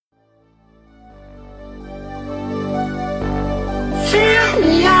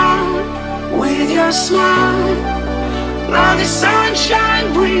your smile. Now the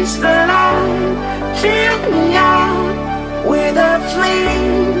sunshine brings the light. Fill me out with a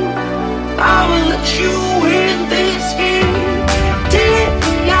flame. I will let you in this game. Take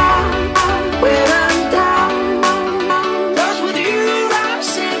me out when I'm down. 'Cause with you I'm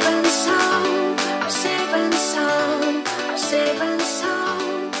safe and sound. I'm safe and sound. I'm safe and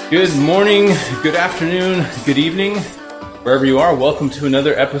sound. Good morning, good afternoon, good evening, wherever you are. Welcome to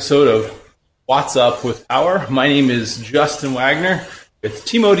another episode of What's Up with Power. My name is Justin Wagner with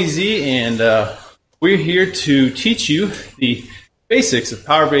Team ODZ, and we're here to teach you the basics of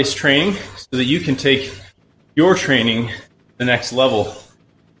power-based training so that you can take your training to the next level.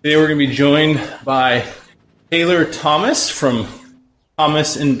 Today we're going to be joined by Taylor Thomas from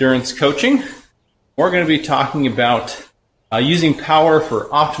Thomas Endurance Coaching. We're going to be talking about using power for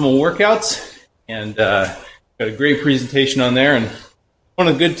optimal workouts, and got a great presentation on there. And one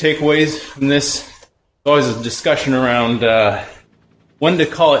of the good takeaways from this is always a discussion around when to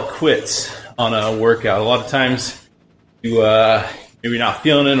call it quits on a workout. A lot of times you maybe not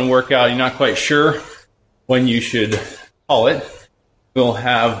feeling it in a workout, you're not quite sure when you should call it. We'll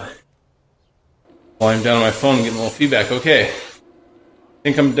have, while I'm down on my phone getting a little feedback. Okay, I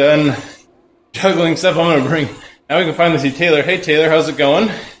think I'm done juggling stuff. I'm going to bring, now we can finally see Taylor. Hey Taylor, how's it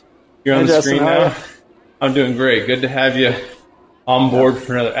going? You're on the screen now. I'm doing great. Good to have you on board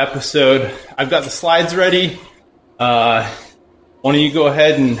for another episode. I've got the slides ready. Why don't you go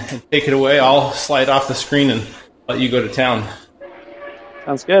ahead and take it away? I'll slide off the screen and let you go to town.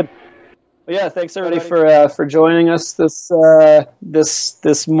 Sounds good. Well, yeah, thanks everybody for joining us this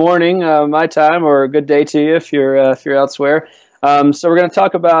morning, my time, or a good day to you if you're elsewhere. So we're going to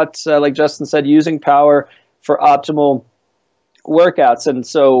talk about, like Justin said, using power for optimal workouts. And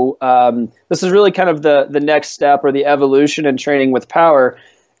so this is really kind of the next step or the evolution in training with power.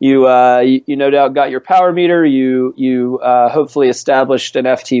 You no doubt got your power meter. You hopefully established an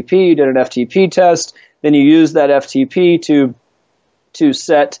FTP, did an FTP test. Then you use that FTP to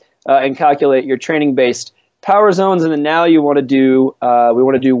set and calculate your training-based power zones. And then now you want to do we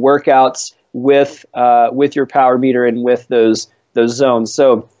want to do workouts with your power meter and with those zones.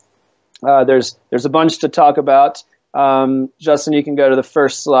 So there's a bunch to talk about. Justin, you can go to the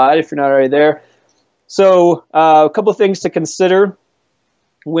first slide if you're not already there. So a couple of things to consider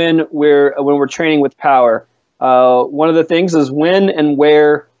when we're training with power. One of the things is when and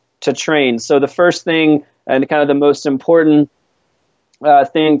where to train. So the first thing and kind of the most important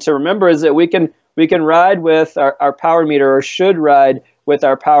thing to remember is that we can ride with our power meter, or should ride with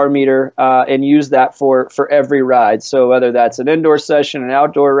our power meter, and use that for every ride. So whether that's an indoor session, an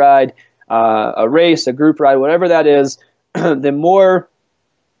outdoor ride, a race, a group ride, whatever that is, the more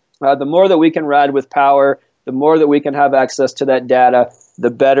that we can ride with power, the more that we can have access to that data, the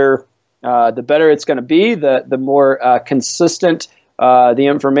better it's going to be. The more consistent the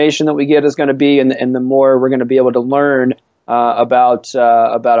information that we get is going to be, and the more we're going to be able to learn about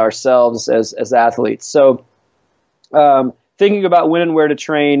ourselves as athletes. So thinking about when and where to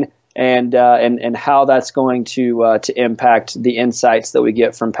train, and how that's going to impact the insights that we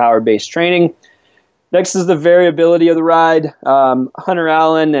get from power-based training. Next is the variability of the ride. Hunter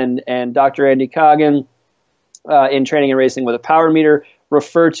Allen and Dr. Andy Coggan in Training and Racing with a Power Meter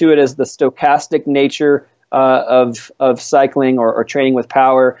refer to it as the stochastic nature of cycling or training with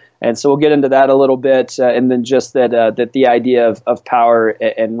power. And so we'll get into that a little bit, and then just that the idea of power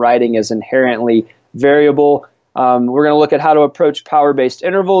and riding is inherently variable. We're going to look at how to approach power-based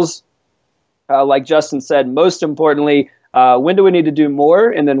intervals. Like Justin said, most importantly, when do we need to do more,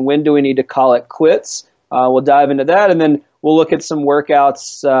 and then when do we need to call it quits? We'll dive into that, and then we'll look at some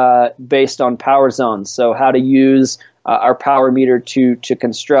workouts based on power zones. So how to use our power meter to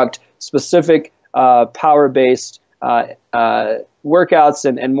construct specific power-based workouts,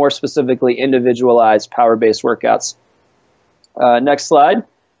 and more specifically individualized power-based workouts. Next slide.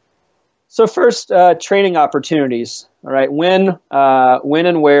 So first, training opportunities. All right, when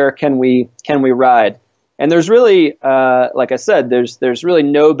and where can we ride? And there's really, like I said, there's really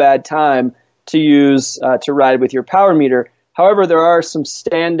no bad time to use to ride with your power meter. However, there are some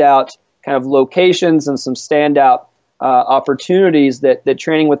standout kind of locations and some standout opportunities that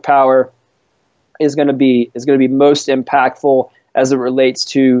training with power is going to be most impactful as it relates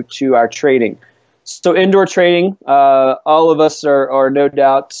to our training. So indoor training, all of us are no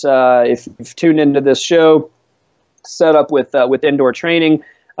doubt, if you've tuned into this show, set up with indoor training.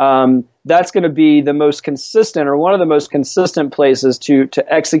 That's going to be the most consistent, or one of the most consistent places to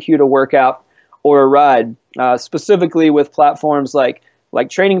execute a workout or a ride, specifically with platforms like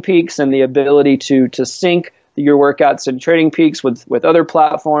Training Peaks and the ability to sync your workouts and Training Peaks with other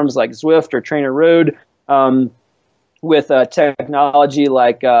platforms like Zwift or Trainer Road, with technology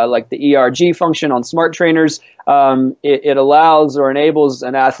like the ERG function on smart trainers, it allows or enables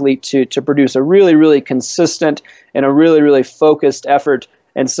an athlete to produce a really, really consistent and a really, really focused effort.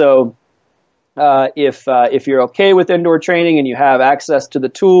 And so if you're okay with indoor training and you have access to the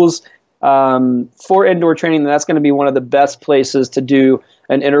tools for indoor training, then that's going to be one of the best places to do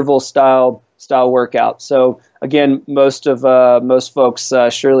an interval style workout. So again, most folks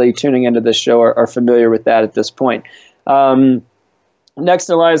surely tuning into this show are familiar with that at this point. Next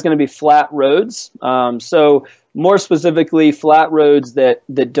in line is going to be flat roads. So more specifically, flat roads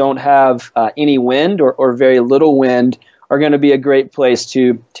that don't have any wind or very little wind are going to be a great place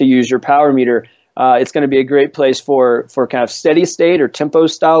to use your power meter. It's going to be a great place for kind of steady state or tempo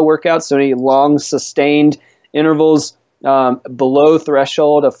style workouts. So any long sustained intervals below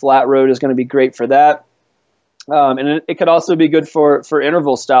threshold, a flat road is going to be great for that. And it could also be good for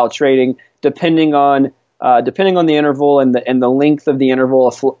interval style training, depending on the interval and the length of the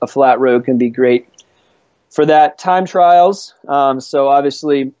interval. A flat road can be great for that. Time trials. So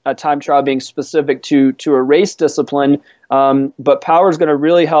obviously a time trial being specific to a race discipline, but power is going to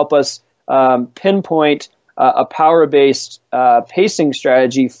really help us pinpoint a power-based pacing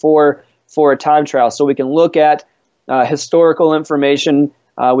strategy for a time trial. So we can look at historical information.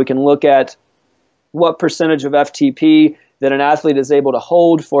 We can look at what percentage of FTP that an athlete is able to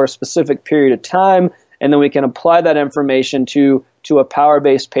hold for a specific period of time, and then we can apply that information to a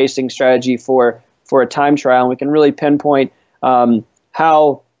power-based pacing strategy for a time trial. And we can really pinpoint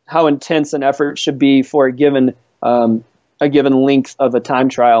how intense an effort should be for a given length of a time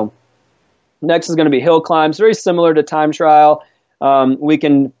trial. Next is going to be hill climbs, very similar to time trial. We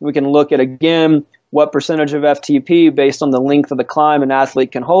can look at, again, what percentage of FTP based on the length of the climb an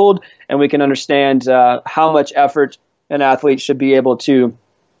athlete can hold, and we can understand how much effort an athlete should be able to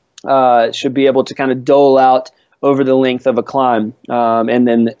kind of dole out over the length of a climb. And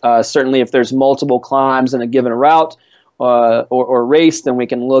then certainly if there's multiple climbs in a given route or race, then we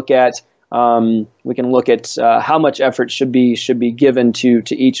can look at how much effort should be given to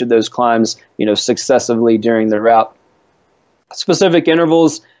each of those climbs, successively during the route. Specific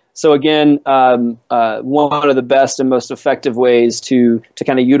intervals. So again, one of the best and most effective ways to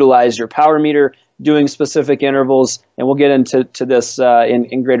kind of utilize your power meter, doing specific intervals, and we'll get into this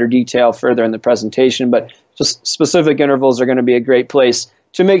in greater detail further in the presentation, but just specific intervals are going to be a great place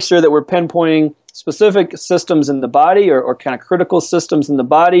to make sure that we're pinpointing specific systems in the body or kind of critical systems in the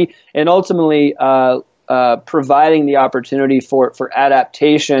body, and ultimately providing the opportunity for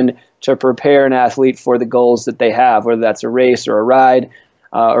adaptation to prepare an athlete for the goals that they have, whether that's a race or a ride,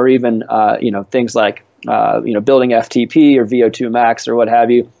 or even things like building FTP or VO2 max or what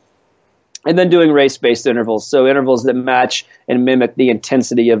have you. And then doing race-based intervals, so intervals that match and mimic the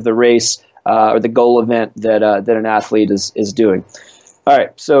intensity of the race or the goal event that an athlete is doing. All right,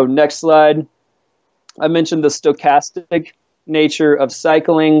 so next slide. I mentioned the stochastic nature of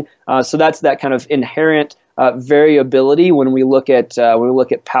cycling, so that's that kind of inherent variability when we look at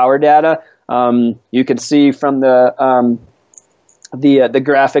power data. You can see from the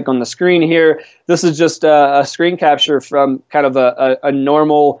graphic on the screen here. This is just a screen capture from kind of a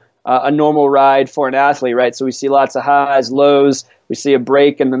normal ride for an athlete, right? So we see lots of highs, lows. We see a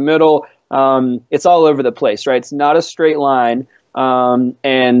break in the middle. It's all over the place, right? It's not a straight line,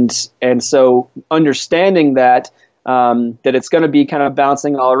 and so understanding that it's going to be kind of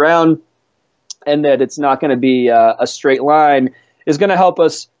bouncing all around, and that it's not going to be a straight line is going to help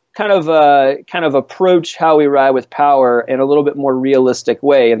us kind of approach how we ride with power in a little bit more realistic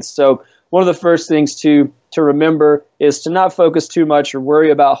way. And so one of the first things to remember is to not focus too much or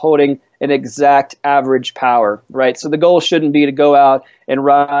worry about holding an exact average power, right? So the goal shouldn't be to go out and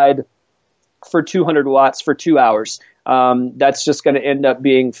ride for 200 watts for 2 hours. That's just going to end up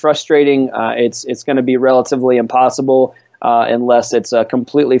being frustrating. It's going to be relatively impossible unless it's a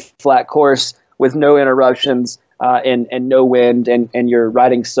completely flat course with no interruptions and no wind, and you're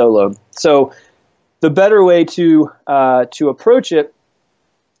riding solo. So the better way to approach it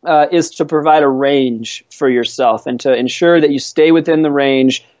is to provide a range for yourself and to ensure that you stay within the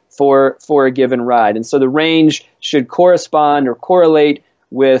range for a given ride. And so the range should correspond or correlate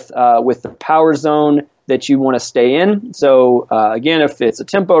with the power zone that you want to stay in. So again, if it's a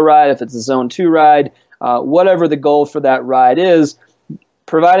tempo ride, if it's a zone 2 ride, whatever the goal for that ride is,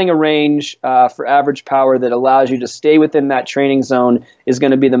 providing a range for average power that allows you to stay within that training zone is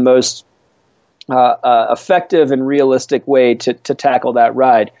going to be the most effective and realistic way to tackle that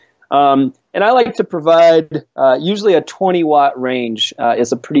ride. And I like to provide usually a 20 watt range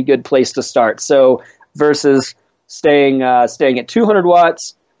is a pretty good place to start. So versus staying at 200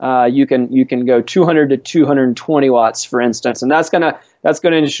 watts. You can go 200 to 220 watts, for instance, and that's gonna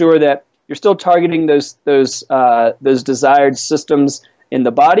ensure that you're still targeting those desired systems in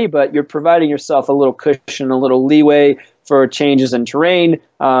the body, but you're providing yourself a little cushion, a little leeway for changes in terrain,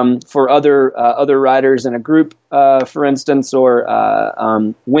 for other riders in a group, for instance,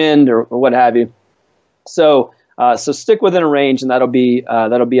 or wind or what have you. So stick within a range, and that'll be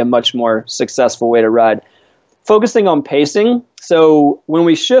a much more successful way to ride. Focusing on pacing. So when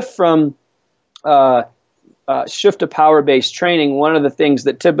we shift to power-based training, one of the things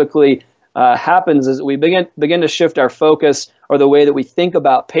that typically happens is we begin to shift our focus, or the way that we think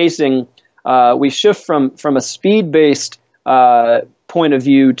about pacing. We shift from a speed-based point of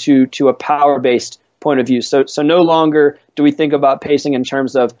view to a power-based point of view. So no longer do we think about pacing in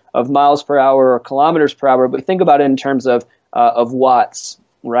terms of miles per hour or kilometers per hour, but we think about it in terms of watts,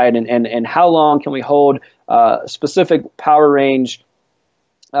 right? And how long can we hold specific power range,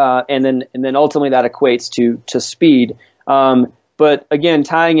 and then ultimately that equates to speed. But again,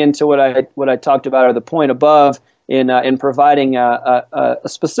 tying into what I talked about, or the point above, in providing a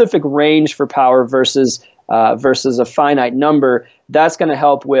specific range for power versus a finite number, that's going to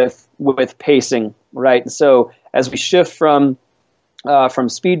help with pacing, right? And so as we shift from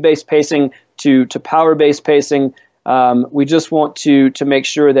speed-based pacing to power-based pacing, we just want to make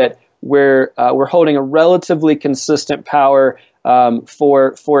sure that we're holding a relatively consistent power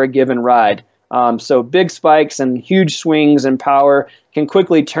for a given ride. So big spikes and huge swings in power can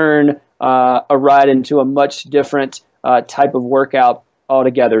quickly turn a ride into a much different type of workout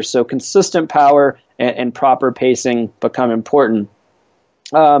altogether. So consistent power and proper pacing become important.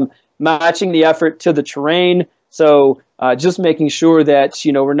 Matching the effort to the terrain. So just making sure that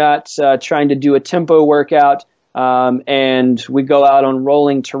we're not trying to do a tempo workout and we go out on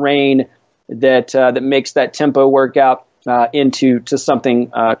rolling terrain that makes that tempo workout into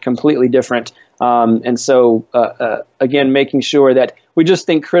something completely different. And so again, making sure that we just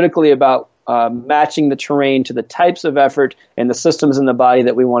think critically about matching the terrain to the types of effort and the systems in the body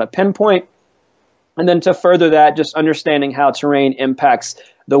that we want to pinpoint. And then to further that, just understanding how terrain impacts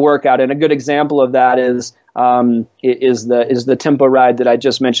the workout. And a good example of that is the tempo ride that I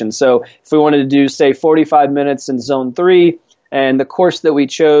just mentioned. So if we wanted to do, say, 45 minutes in zone 3, and the course that we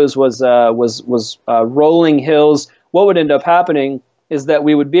chose was rolling hills, what would end up happening is that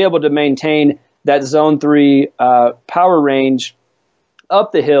we would be able to maintain that zone 3 power range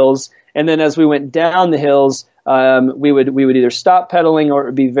up the hills, and then as we went down the hills, we would either stop pedaling, or it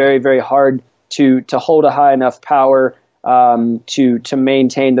would be very, very hard to hold a high enough power to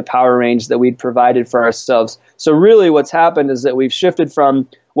maintain the power range that we'd provided for ourselves. So really what's happened is that we've shifted from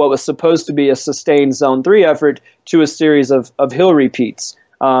what was supposed to be a sustained zone 3 effort to a series of hill repeats.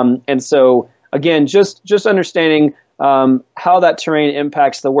 And so again, just understanding how that terrain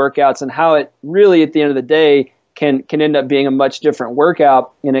impacts the workouts, and how it really, at the end of the day, can end up being a much different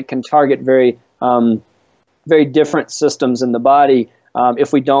workout, and it can target very different systems in the body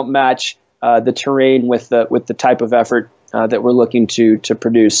if we don't match the terrain with the type of effort that we're looking to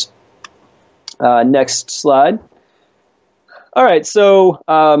produce. Next slide. All right, so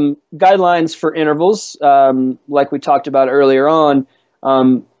guidelines for intervals, like we talked about earlier on.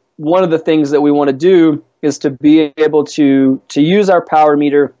 One of the things that we want to do is to be able to use our power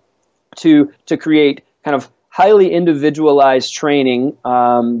meter to create kind of highly individualized training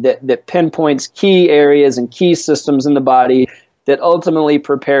that pinpoints key areas and key systems in the body that ultimately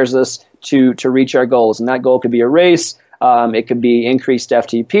prepares us to reach our goals. And that goal could be a race, it could be increased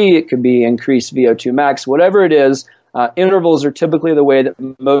FTP, it could be increased VO2 max, whatever it is. Intervals are typically the way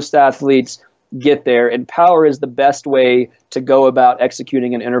that most athletes get there, and power is the best way to go about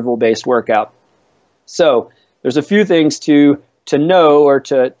executing an interval-based workout. So there's a few things to know, or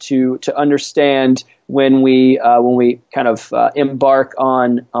to understand when we kind of embark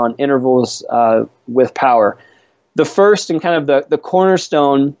on intervals with power. The first and kind of the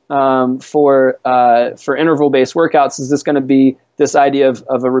cornerstone for interval-based workouts is going to be this idea of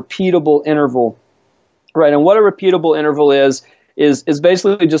a repeatable interval, right? And what a repeatable interval is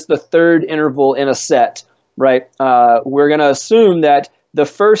basically just the third interval in a set, right? We're going to assume that the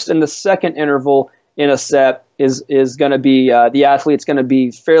first and the second interval in a set is going to be the athlete's going to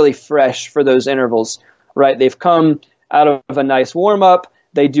be fairly fresh for those intervals, right? They've come out of a nice warm-up,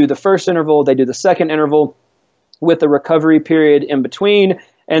 they do the first interval, they do the second interval with a recovery period in between,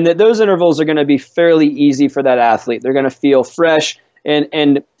 and that those intervals are going to be fairly easy for that athlete. They're going to feel fresh,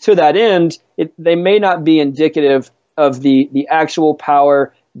 and to that end, they may not be indicative of the actual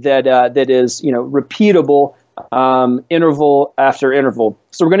power that is repeatable interval after interval.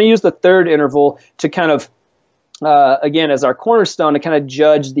 So we're going to use the third interval to kind of, again, as our cornerstone to kind of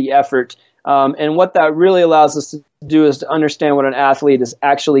judge the effort. And what that really allows us to do is to understand what an athlete is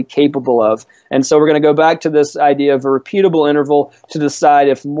actually capable of. And so we're going to go back to this idea of a repeatable interval to decide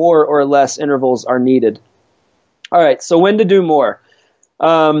if more or less intervals are needed. All right, so when to do more?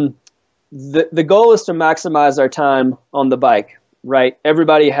 The goal is to maximize our time on the bike, right?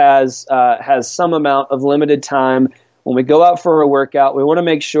 Everybody has some amount of limited time. When we go out for a workout, we want to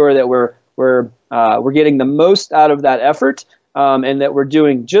make sure that we're getting the most out of that effort, and that we're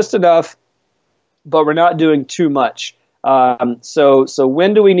doing just enough, but we're not doing too much. So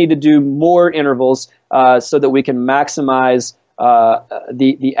when do we need to do more intervals so that we can maximize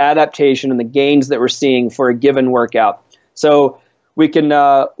the adaptation and the gains that we're seeing for a given workout? So we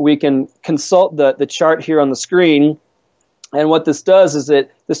can consult the chart here on the screen, and what this does is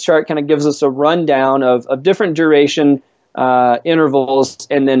that this chart kind of gives us a rundown of different duration intervals,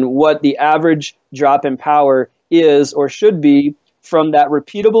 and then what the average drop in power is or should be from that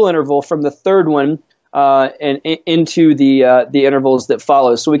repeatable interval from the third one and into the intervals that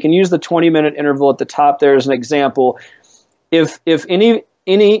follow. So we can use the 20-minute interval at the top there as an example. If any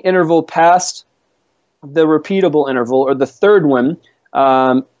interval past the repeatable interval or the third one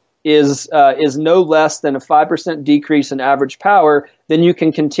is no less than a 5% decrease in average power, then you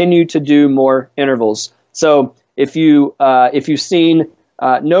can continue to do more intervals. So if you've seen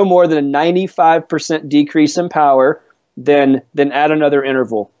no more than a 95% decrease in power, then add another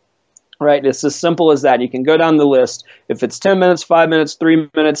interval, right? It's as simple as that. You can go down the list. If it's 10 minutes, 5 minutes, 3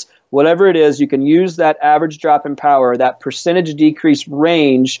 minutes, whatever it is, you can use that average drop in power, that percentage decrease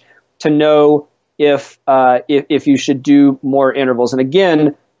range, to know if you should do more intervals. And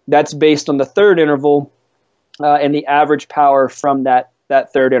again, that's based on the third interval and the average power from that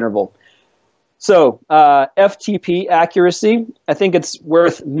third interval. So FTP accuracy, I think it's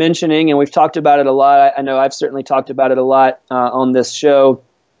worth mentioning, and we've talked about it a lot. I know I've certainly talked about it a lot on this show,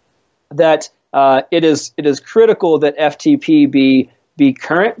 that it is critical that FTP be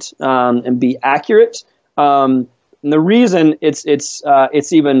current and be accurate. And the reason it's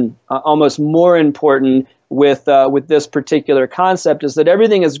even almost more important with this particular concept is that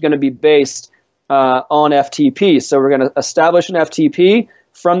everything is going to be based on FTP. So we're going to establish an FTP.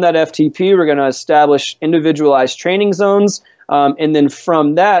 From that FTP, we're going to establish individualized training zones, and then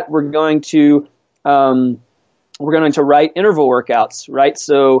from that, we're going to write interval workouts, right?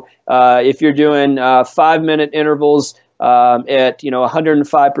 So if you're doing 5-minute intervals at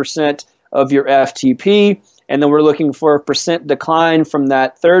 105% of your FTP, and then we're looking for a percent decline from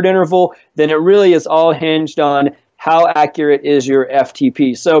that third interval, then it really is all hinged on how accurate is your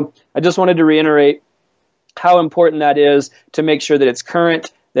FTP. So I just wanted to reiterate how important that is to make sure that it's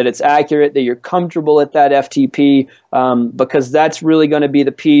current, that it's accurate, that you're comfortable at that FTP, because that's really going to be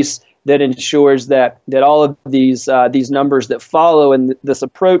the piece that ensures that all of these numbers that follow and this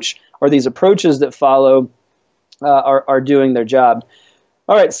approach or these approaches that follow are doing their job.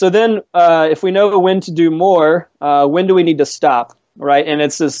 All right, so then if we know when to do more, when do we need to stop, right? And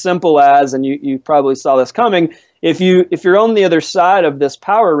it's as simple as, and you probably saw this coming, if you're on the other side of this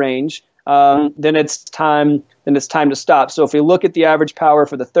power range, then it's time to stop. So if we look at the average power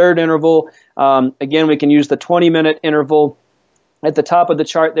for the third interval, again, we can use the 20-minute interval at the top of the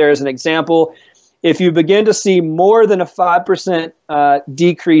chart there as an example. If you begin to see more than a 5%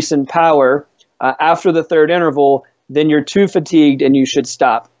 decrease in power after the third interval, then you're too fatigued and you should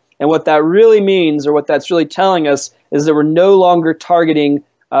stop. And what that really means, or what that's really telling us, is that we're no longer targeting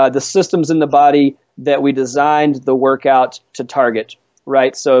the systems in the body that we designed the workout to target.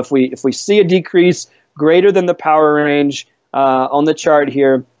 Right, so if we see a decrease greater than the power range on the chart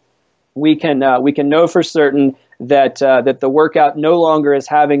here, we can know for certain that the workout no longer is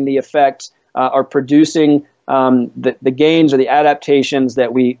having the effect or producing the gains or the adaptations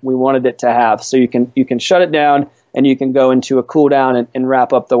that we wanted it to have. So you can shut it down and you can go into a cool down and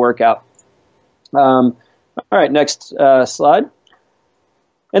wrap up the workout. All right, next slide.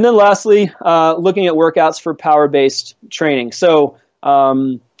 And then lastly, looking at workouts for power-based training. So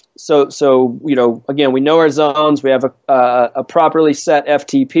again, we know our zones. We have a properly set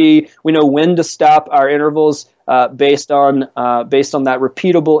FTP. We know when to stop our intervals based on that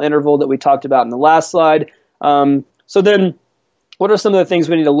repeatable interval that we talked about in the last slide. So then, what are some of the things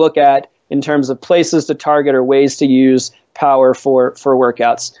we need to look at in terms of places to target or ways to use power for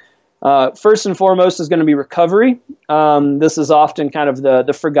workouts? First and foremost is going to be recovery. This is often kind of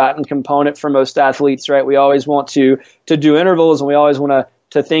the forgotten component for most athletes, right? We always want to do intervals, and we always want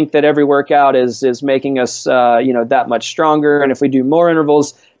to think that every workout is making us that much stronger. And if we do more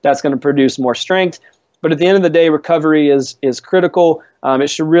intervals, that's going to produce more strength. But at the end of the day, recovery is critical. It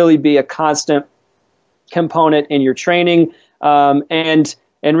should really be a constant component in your training. And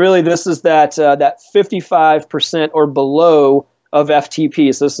really, this is that 55% or below of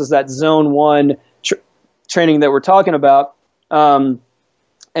FTP. So this is that zone 1 training that we're talking about. And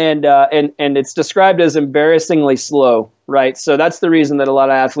it's described as embarrassingly slow, right? So that's the reason that a lot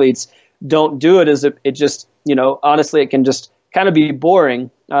of athletes don't do it, is it just, honestly, it can just kind of be boring.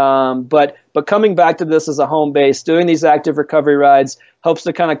 But coming back to this as a home base, doing these active recovery rides helps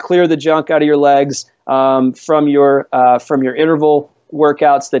to kind of clear the junk out of your legs from your interval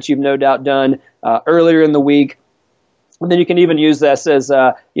workouts that you've no doubt done earlier in the week. And then you can even use this as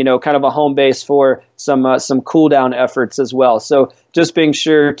kind of a home base for some cool down efforts as well. So just being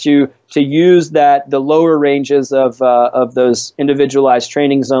sure to use the lower ranges of those individualized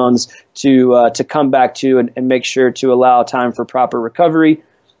training zones to come back to and make sure to allow time for proper recovery.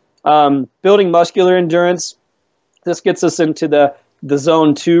 Building muscular endurance. This gets us into the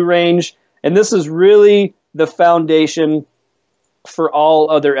zone 2 range, and this is really the foundation for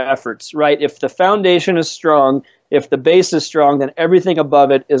all other efforts, right? If the foundation is strong, if the base is strong, then everything above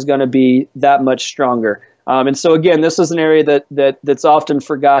it is going to be that much stronger. And so again, this is an area that's often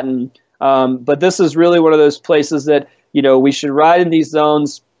forgotten, but this is really one of those places that we should ride in these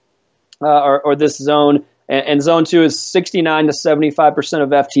zones or this zone. And zone 2 is 69 to 75% of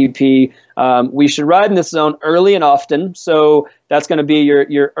FTP. We should ride in this zone early and often. So that's going to be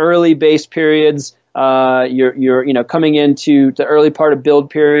your early base periods. You're coming into the early part of build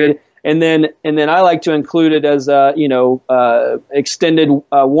period, and then I like to include it as extended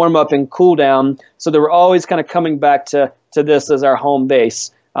warm up and cool down, so that we're always kind of coming back to this as our home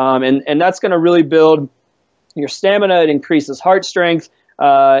base, and that's going to really build your stamina. It increases heart strength,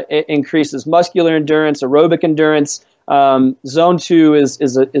 it increases muscular endurance, aerobic endurance. Zone 2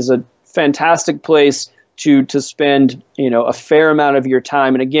 is a fantastic place to spend a fair amount of your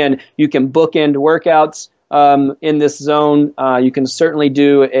time. And again, you can bookend workouts in this zone. You can certainly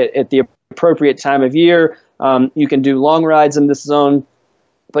do it at the appropriate time of year. You can do long rides in this zone,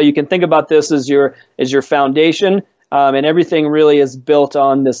 but you can think about this as your foundation, and everything really is built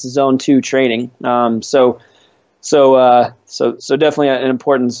on this zone 2 training. So definitely an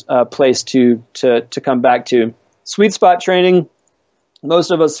important place to come back to. Sweet spot training. Most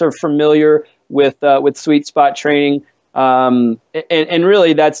of us are familiar with sweet spot training, and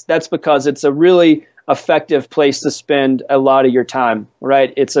really that's because it's a really effective place to spend a lot of your time,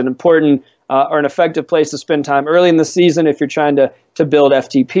 right? It's an important or an effective place to spend time early in the season if you're trying to build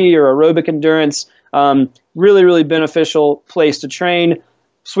FTP or aerobic endurance. Really, really beneficial place to train.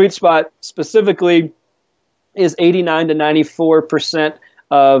 Sweet spot specifically is 89 to 94%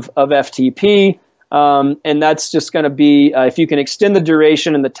 of FTP. And that's just going to be, if you can extend the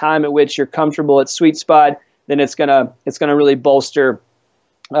duration and the time at which you're comfortable at sweet spot, then it's gonna really bolster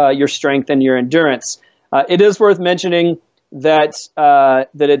your strength and your endurance. It is worth mentioning that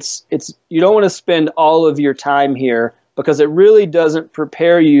it's you don't want to spend all of your time here, because it really doesn't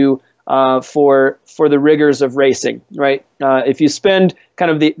prepare you for the rigors of racing, right? If you spend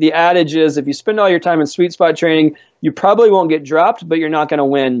kind of the adage is, if you spend all your time in sweet spot training, you probably won't get dropped, but you're not going to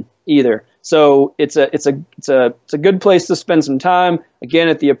win either. So it's a good place to spend some time, again,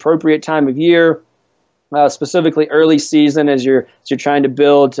 at the appropriate time of year, specifically early season, as you're trying to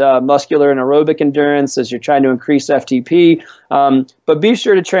build muscular and aerobic endurance, as you're trying to increase FTP. But be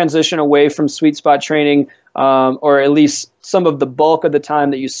sure to transition away from sweet spot training, or at least some of the bulk of the time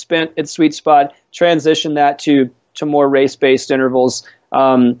that you spent at sweet spot, transition that to more race-based intervals.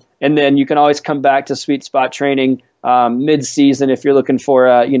 And then you can always come back to sweet spot training mid-season if you're looking for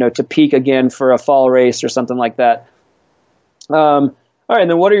to peak again for a fall race or something like that. All right, and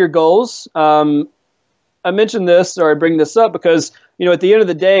then what are your goals? I mentioned this, or I bring this up because at the end of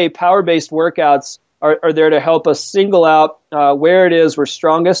the day, power-based workouts are there to help us single out where it is we're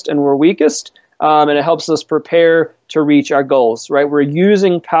strongest and we're weakest, and it helps us prepare to reach our goals. Right, we're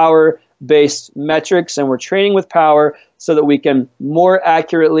using power-based metrics and we're training with power so that we can more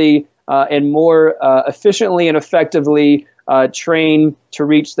accurately and more efficiently and effectively train to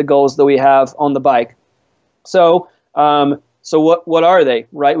reach the goals that we have on the bike. So what are they,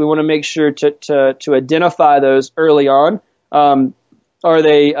 right? We want to make sure to identify those early on. Are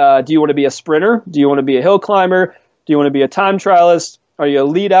they? Do you want to be a sprinter? Do you want to be a hill climber? Do you want to be a time trialist? Are you a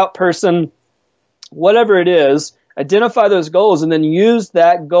lead out person? Whatever it is, identify those goals and then use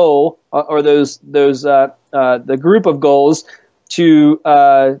that goal or the group of goals to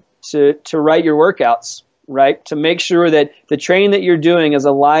write your workouts, right? To make sure that the training that you're doing is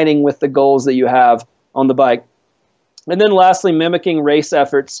aligning with the goals that you have on the bike. And then lastly, mimicking race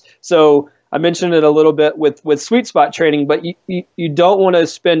efforts. So I mentioned it a little bit with sweet spot training, but you don't want to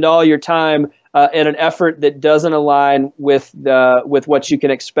spend all your time in an effort that doesn't align with what you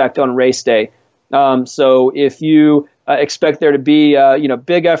can expect on race day. So if you expect there to be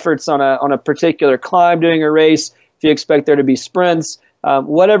big efforts on a particular climb during a race, if you expect there to be sprints,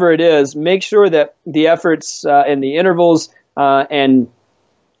 whatever it is, make sure that the efforts and the intervals and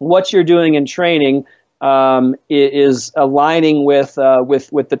what you're doing in training is aligning with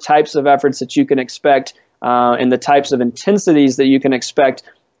the types of efforts that you can expect and the types of intensities that you can expect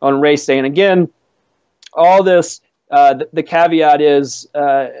on race day. And again, all this, the caveat is,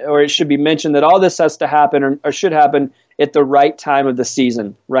 or it should be mentioned that all this has to happen or should happen at the right time of the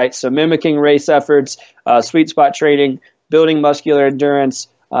season, right? So mimicking race efforts, sweet spot training, building muscular endurance,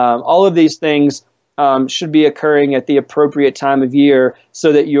 all of these things should be occurring at the appropriate time of year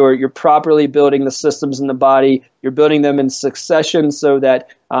so that you're properly building the systems in the body. You're building them in succession so that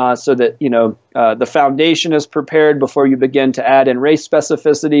the foundation is prepared before you begin to add in race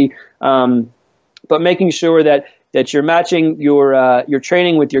specificity. But making sure that you're matching your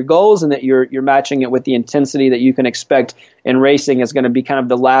training with your goals and that you're matching it with the intensity that you can expect in racing is going to be kind of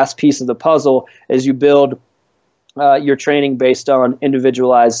the last piece of the puzzle as you build your training based on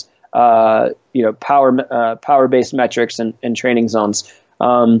individualized power-based metrics and training zones.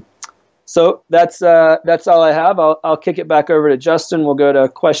 So that's all I have. I'll kick it back over to Justin. We'll go to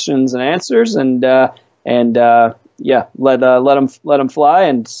questions and answers, and let them fly,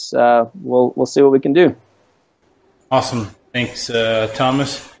 and we'll see what we can do. Awesome, thanks,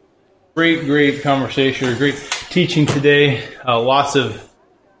 Thomas. Great conversation, great teaching today. Lots of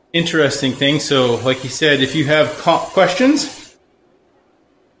interesting things. So, like you said, if you have questions.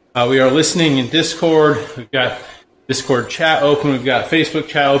 We are listening in Discord. We've got Discord chat open. We've got Facebook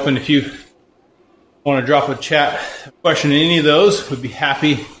chat open. If you want to drop a chat question in any of those, we'd be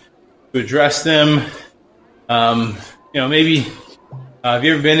happy to address them. Maybe have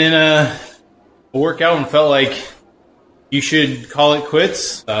you ever been in a workout and felt like you should call it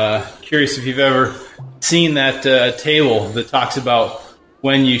quits? Curious if you've ever seen that table that talks about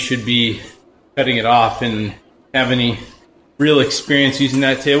when you should be cutting it off and have any real experience using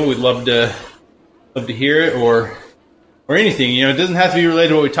that table. We'd love to hear it or anything. It doesn't have to be related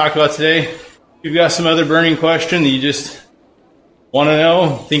to what we talked about today. If you've got some other burning question that you just want to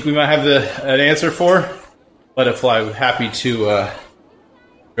know, think we might have an answer for, let it fly. We're happy to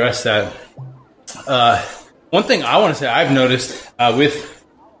address that. One thing I want to say I've noticed with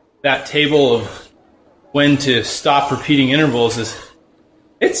that table of when to stop repeating intervals is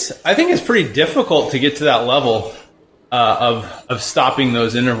I think it's pretty difficult to get to that level of stopping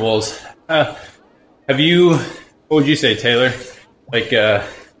those intervals. What would you say, Taylor? It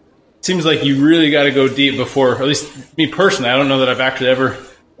seems like you really got to go deep before, at least me personally, I don't know that I've actually ever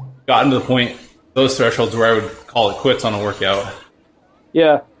gotten to the point, those thresholds where I would call it quits on a workout.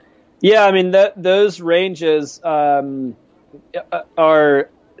 Yeah. I mean, those ranges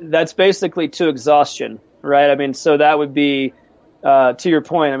that's basically to exhaustion, right? I mean, so that would be, to your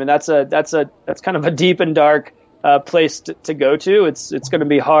point, I mean, that's kind of a deep and dark place to go to. It's going to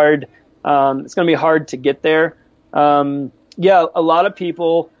be hard. It's going to be hard to get there. A lot of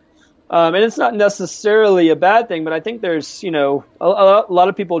people, and it's not necessarily a bad thing, but I think there's, a lot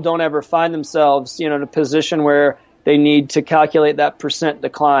of people don't ever find themselves, in a position where they need to calculate that percent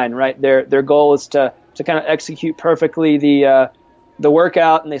decline, right? Their goal is to kind of execute perfectly the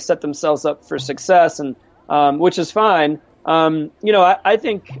workout, and they set themselves up for success, and which is fine. I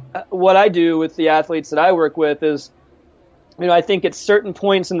think what I do with the athletes that I work with is, I think at certain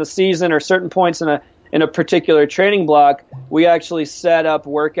points in the season or certain points in a particular training block, we actually set up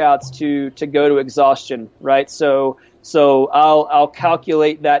workouts to go to exhaustion, right? So I'll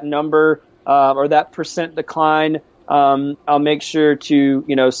calculate that number or that percent decline. I'll make sure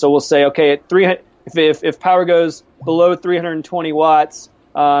to, so we'll say, okay, at 300, if power goes below 320 watts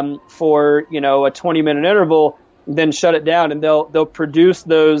for a 20-minute interval, then shut it down, and they'll produce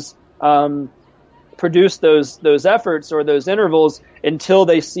those efforts or those intervals until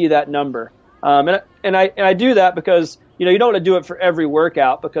they see that number. And I do that because you don't want to do it for every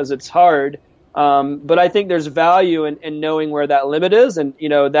workout because it's hard. But I think there's value in knowing where that limit is, and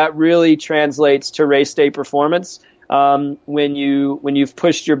that really translates to race day performance when you've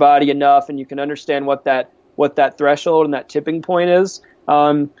pushed your body enough and you can understand what that threshold and that tipping point is.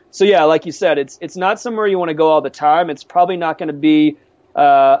 Like you said, it's not somewhere you want to go all the time. It's probably not going to be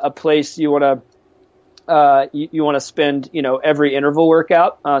a place you want to spend every interval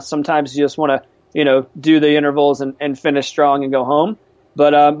workout. Sometimes you just want to do the intervals and finish strong and go home.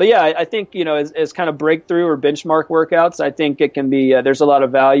 But I think as kind of breakthrough or benchmark workouts, I think it can be there's a lot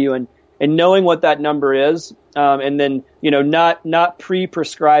of value in knowing what that number is, and then not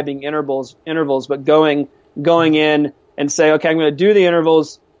pre-prescribing intervals, but going in and say, okay, I'm going to do the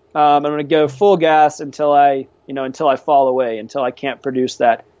intervals. I'm going to go full gas until I fall away, until I can't produce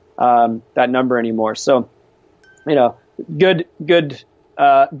that number anymore. So, good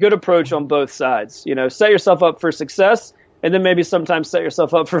approach on both sides. Set yourself up for success, and then maybe sometimes set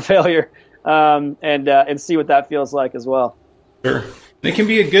yourself up for failure, and see what that feels like as well. Sure. It can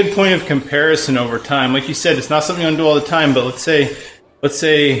be a good point of comparison over time. Like you said, it's not something you want to do all the time, but let's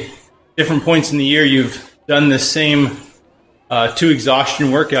say different points in the year you've done this same to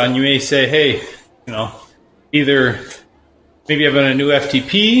exhaustion workout, and you may say, hey, either maybe I'm on a new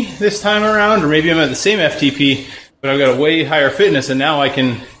FTP this time around, or maybe I'm at the same FTP, but I've got a way higher fitness, and now I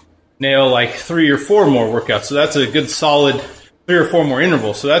can nail like 3 or 4 more workouts. So that's a good solid 3 or 4 more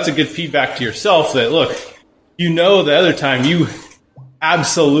intervals. So that's a good feedback to yourself that, look, the other time you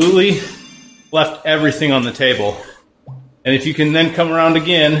absolutely left everything on the table. And if you can then come around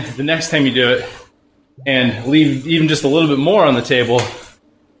again the next time you do it and leave even just a little bit more on the table,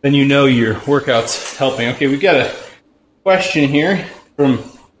 then your workout's helping. Okay, we've got a question here from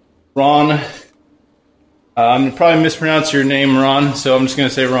Ron. I'm going to probably mispronounce your name, Ron, so I'm just going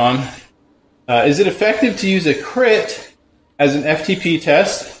to say Ron. Is it effective to use a crit as an FTP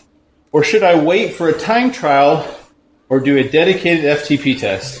test, or should I wait for a time trial or do a dedicated FTP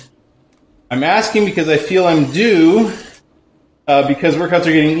test? I'm asking because I feel I'm due because workouts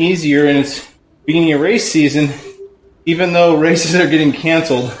are getting easier and it's beginning of race season, even though races are getting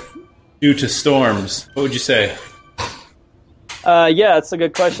canceled due to storms. What would you say? Yeah, it's a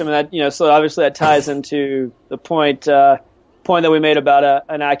good question. So obviously that ties into the point that we made about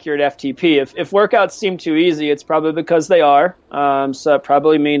an accurate FTP. If workouts seem too easy, it's probably because they are. So it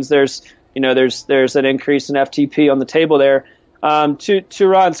probably means there's an increase in FTP on the table there. To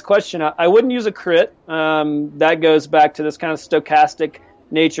Ron's question, I wouldn't use a crit. That goes back to this kind of stochastic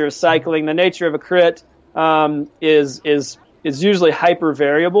nature of cycling. The nature of a crit is usually hyper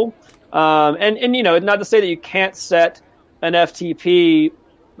variable. And not to say that you can't set an FTP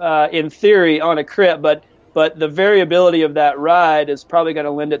in theory on a crit, but the variability of that ride is probably going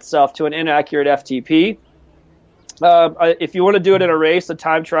to lend itself to an inaccurate FTP. If you want to do it in a race, a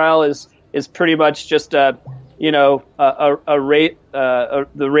time trial is pretty much just the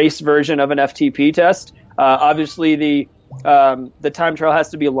race version of an FTP test. Obviously, the time trial has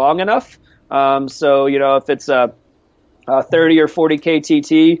to be long enough. So if it's a 30 or 40K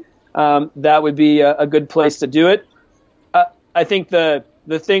TT, that would be a good place to do it. I think the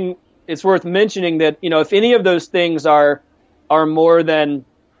thing, it's worth mentioning that, if any of those things are more than,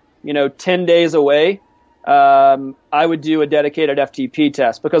 10 days away, I would do a dedicated FTP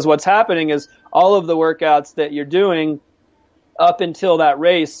test, because what's happening is all of the workouts that you're doing up until that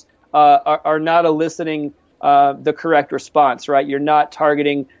race are not eliciting the correct response, right? You're not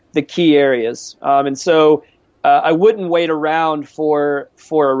targeting the key areas. And so I wouldn't wait around for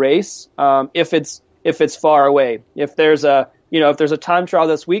a race if it's far away. If there's a time trial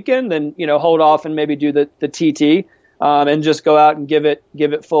this weekend, then hold off and maybe do the TT and just go out and give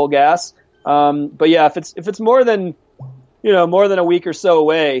it full gas. But yeah, if it's more than a week or so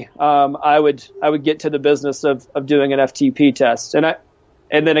away, I would get to the business of doing an FTP test.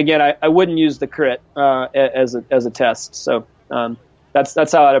 And then again, I wouldn't use the crit as a test. So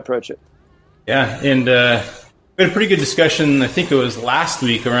that's how I'd approach it. Yeah, and we had a pretty good discussion, I think it was last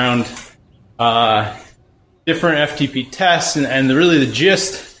week, around different FTP tests, and really the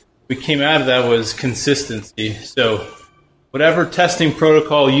gist we came out of that was consistency. So whatever testing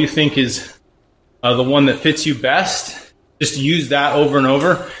protocol you think is the one that fits you best, just use that over and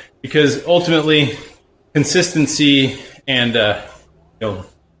over, because ultimately consistency and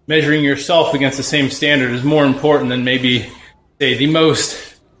measuring yourself against the same standard is more important than maybe, say, the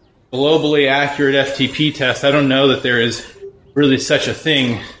most globally accurate FTP test. I don't know that there is really such a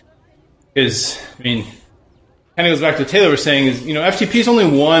thing, because, kind of goes back to what Taylor was saying, is, FTP is only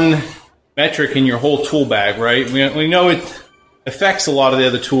one metric in your whole tool bag, right? We know it affects a lot of the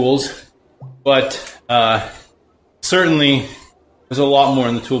other tools, but certainly there's a lot more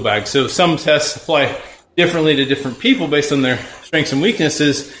in the tool bag. So some tests apply differently to different people based on their strengths and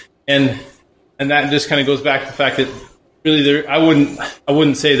weaknesses, and that just kind of goes back to the fact that really I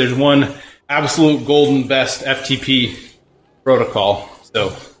wouldn't say there's one absolute golden best FTP protocol.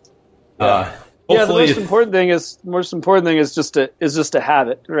 So the most important thing is just to have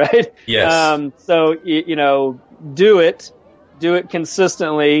it, right? Yes. So do it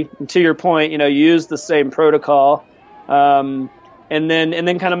consistently. And to your point, use the same protocol, and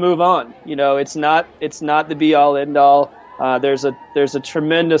then kind of move on. It's not the be all end all. There's a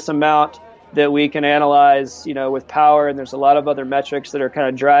tremendous amount that we can analyze, with power, and there's a lot of other metrics that are kind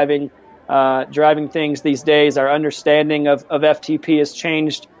of driving things these days. Our understanding of FTP has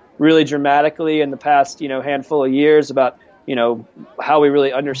changed really dramatically in the past, handful of years about, how we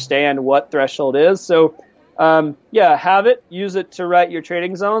really understand what threshold is. So, have it, use it to write your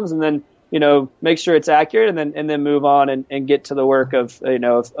trading zones, and then, make sure it's accurate, and then move on and get to the work of doing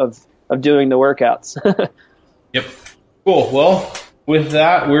the workouts. Yep. Cool. Well, with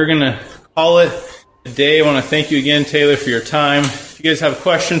that, we're going to call it a day. I want to thank you again, Taylor, for your time. If you guys have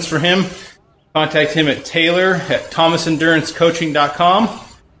questions for him, contact him at taylor@thomasendurancecoaching.com.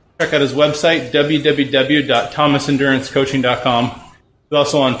 Check out his website, www.thomasendurancecoaching.com. He's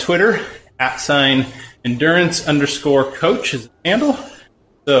also on Twitter, @endurance_coach is his handle.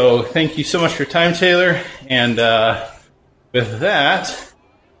 So thank you so much for your time, Taylor. And with that,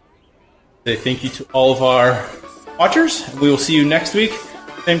 say thank you to all of our watchers. We will see you next week,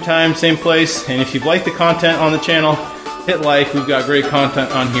 same time, same place. And if you've liked the content on the channel, hit like. We've got great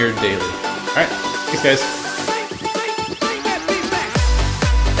content on here daily. All right, thanks, guys.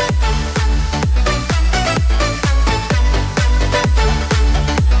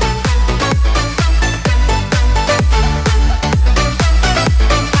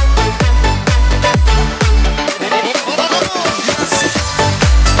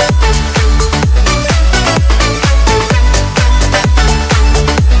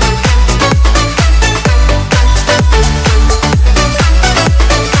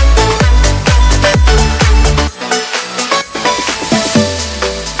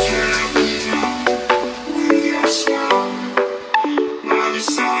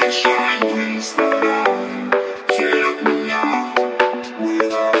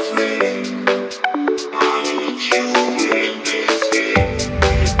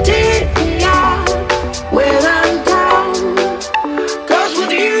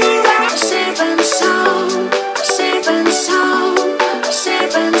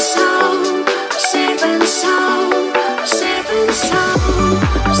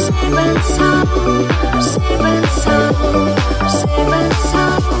 Saving soul.